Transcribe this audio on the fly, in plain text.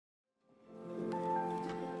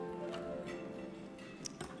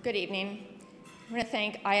Good evening. I want to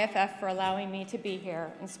thank IFF for allowing me to be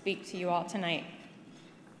here and speak to you all tonight.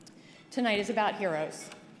 Tonight is about heroes,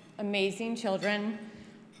 amazing children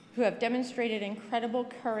who have demonstrated incredible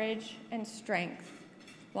courage and strength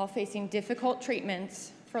while facing difficult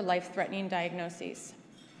treatments for life-threatening diagnoses.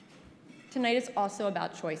 Tonight is also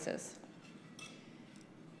about choices.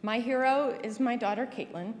 My hero is my daughter,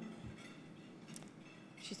 Caitlin.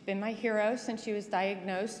 She's been my hero since she was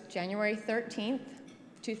diagnosed January 13th,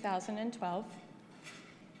 2012,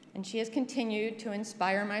 and she has continued to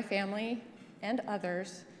inspire my family and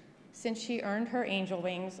others since she earned her angel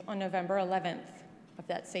wings on November 11th of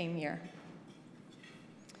that same year.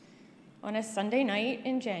 On a Sunday night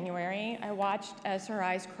in January, I watched as her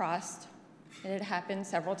eyes crossed. It had happened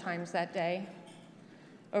several times that day.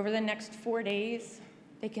 Over the next 4 days,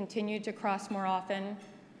 they continued to cross more often.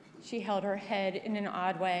 She held her head in an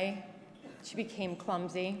odd way. She became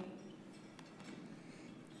clumsy.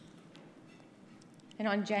 And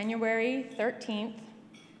on January 13th,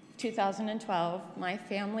 2012, my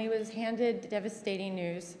family was handed devastating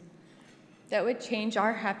news that would change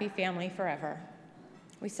our happy family forever.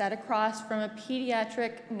 We sat across from a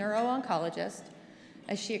pediatric neuro-oncologist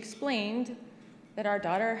as she explained that our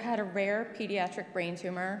daughter had a rare pediatric brain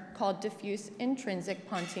tumor called diffuse intrinsic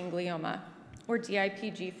pontine glioma, or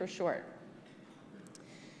DIPG for short.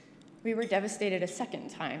 We were devastated a second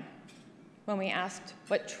time when we asked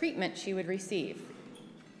what treatment she would receive.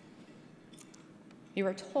 We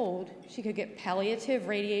were told she could get palliative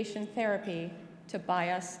radiation therapy to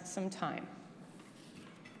buy us some time.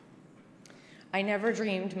 I never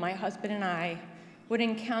dreamed my husband and I would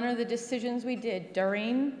encounter the decisions we did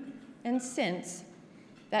during and since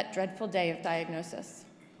that dreadful day of diagnosis.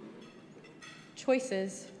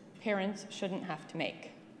 Choices parents shouldn't have to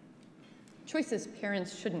make. Choices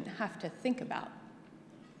parents shouldn't have to think about.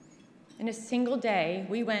 In a single day,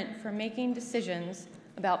 we went from making decisions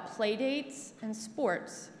about play dates and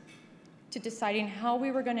sports to deciding how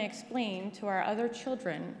we were going to explain to our other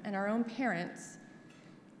children and our own parents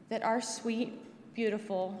that our sweet,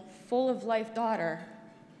 beautiful, full-of-life daughter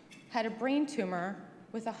had a brain tumor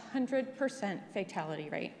with a 100% fatality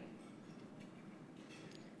rate.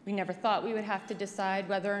 We never thought we would have to decide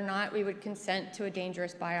whether or not we would consent to a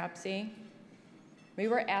dangerous biopsy. We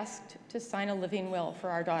were asked to sign a living will for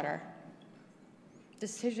our daughter.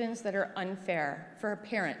 Decisions that are unfair for a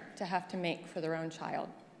parent to have to make for their own child.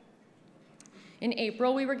 In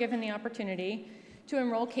April, we were given the opportunity to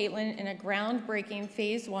enroll Caitlin in a groundbreaking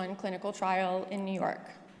phase 1 clinical trial in New York,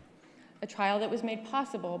 a trial that was made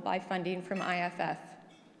possible by funding from IFF.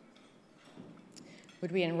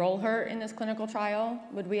 Would we enroll her in this clinical trial?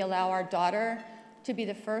 Would we allow our daughter to be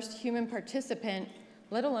the first human participant,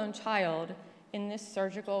 let alone child, in this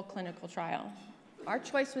surgical clinical trial? Our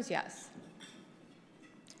choice was yes.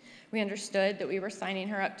 We understood that we were signing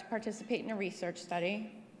her up to participate in a research study,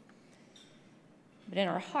 but in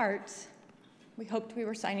our hearts, we hoped we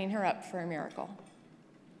were signing her up for a miracle.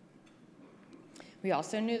 We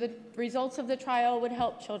also knew the results of the trial would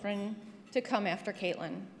help children to come after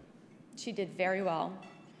Caitlin. She did very well,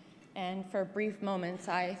 and for brief moments,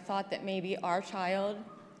 I thought that maybe our child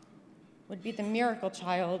would be the miracle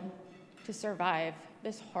child to survive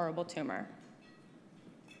this horrible tumor.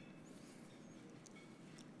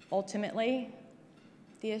 Ultimately,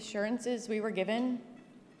 the assurances we were given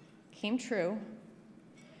came true,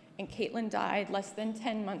 and Caitlin died less than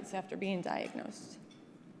 10 months after being diagnosed.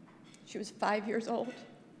 She was 5 years old.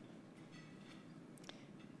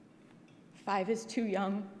 5 is too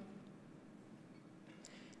young.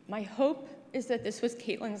 My hope is that this was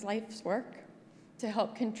Caitlin's life's work to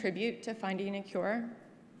help contribute to finding a cure.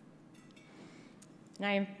 And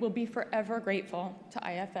I will be forever grateful to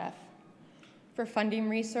IFF for funding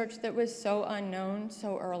research that was so unknown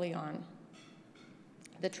so early on.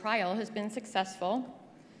 The trial has been successful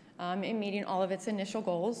in meeting all of its initial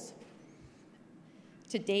goals.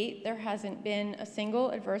 To date, there hasn't been a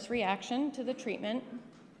single adverse reaction to the treatment.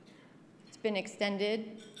 It's been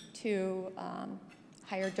extended to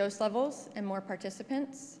higher dose levels and more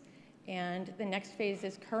participants, and the next phase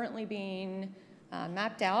is currently being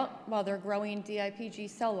mapped out while they're growing DIPG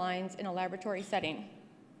cell lines in a laboratory setting,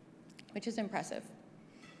 which is impressive.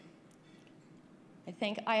 I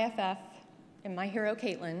thank IFF and my hero,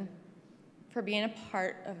 Caitlin, for being a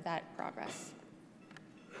part of that progress.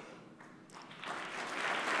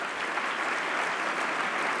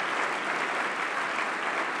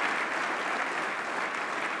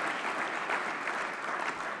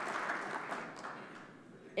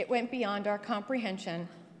 It went beyond our comprehension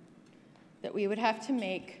that we would have to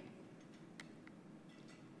make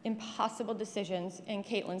impossible decisions in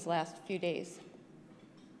Caitlin's last few days.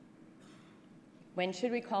 When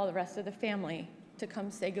should we call the rest of the family to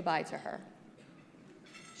come say goodbye to her?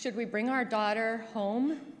 Should we bring our daughter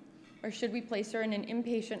home, or should we place her in an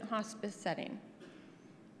inpatient hospice setting?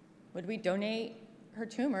 Would we donate her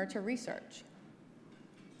tumor to research?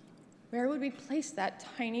 Where would we place that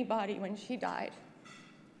tiny body when she died?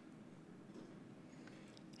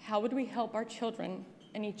 How would we help our children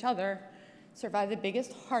and each other survive the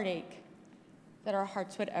biggest heartache that our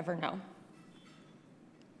hearts would ever know?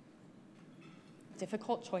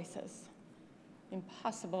 Difficult choices,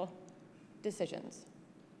 impossible decisions,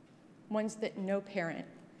 ones that no parent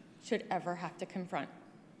should ever have to confront.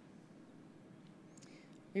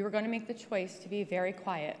 We were going to make the choice to be very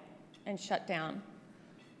quiet and shut down.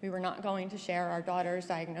 We were not going to share our daughter's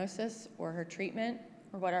diagnosis or her treatment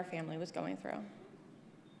or what our family was going through.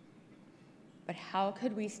 But how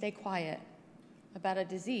could we stay quiet about a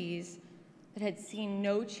disease that had seen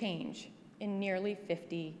no change in nearly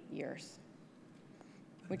 50 years?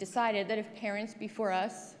 We decided that if parents before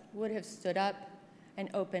us would have stood up and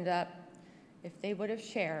opened up, if they would have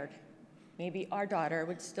shared, maybe our daughter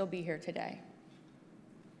would still be here today.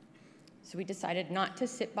 So we decided not to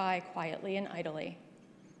sit by quietly and idly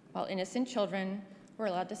while innocent children were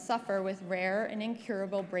allowed to suffer with rare and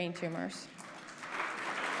incurable brain tumors.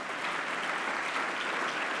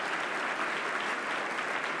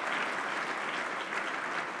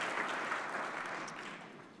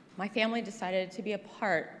 My family decided to be a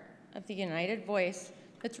part of the united voice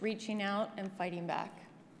that's reaching out and fighting back.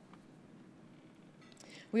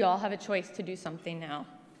 We all have a choice to do something now.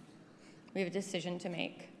 We have a decision to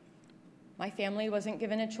make. My family wasn't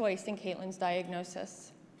given a choice in Caitlin's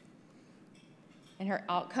diagnosis, and her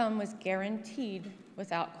outcome was guaranteed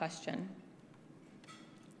without question.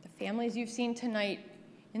 The families you've seen tonight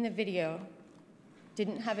in the video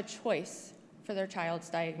didn't have a choice for their child's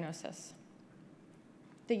diagnosis.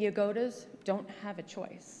 The Yagodas don't have a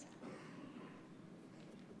choice.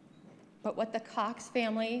 But what the Cox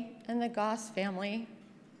family and the Goss family,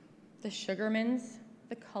 the Sugarmans,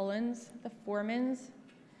 the Cullens, the Formans,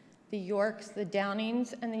 the Yorks, the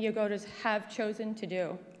Downings, and the Yagodas have chosen to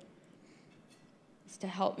do is to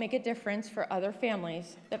help make a difference for other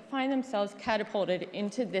families that find themselves catapulted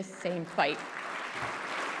into this same fight.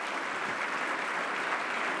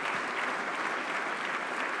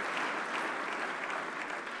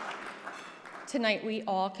 Tonight, we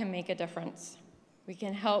all can make a difference. We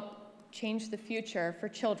can help change the future for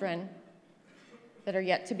children that are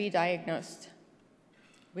yet to be diagnosed.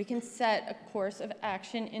 We can set a course of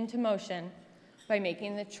action into motion by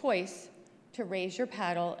making the choice to raise your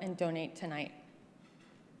paddle and donate tonight.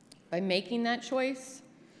 By making that choice,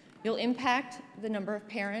 you'll impact the number of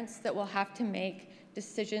parents that will have to make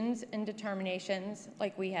decisions and determinations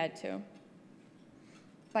like we had to.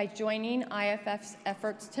 By joining IFF's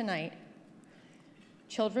efforts tonight,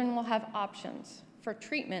 children will have options for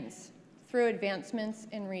treatments through advancements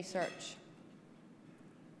in research.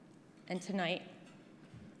 And tonight,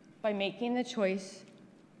 by making the choice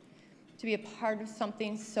to be a part of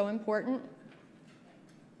something so important,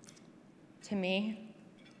 to me,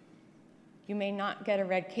 you may not get a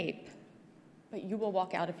red cape, but you will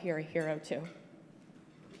walk out of here a hero too.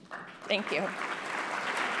 Thank you.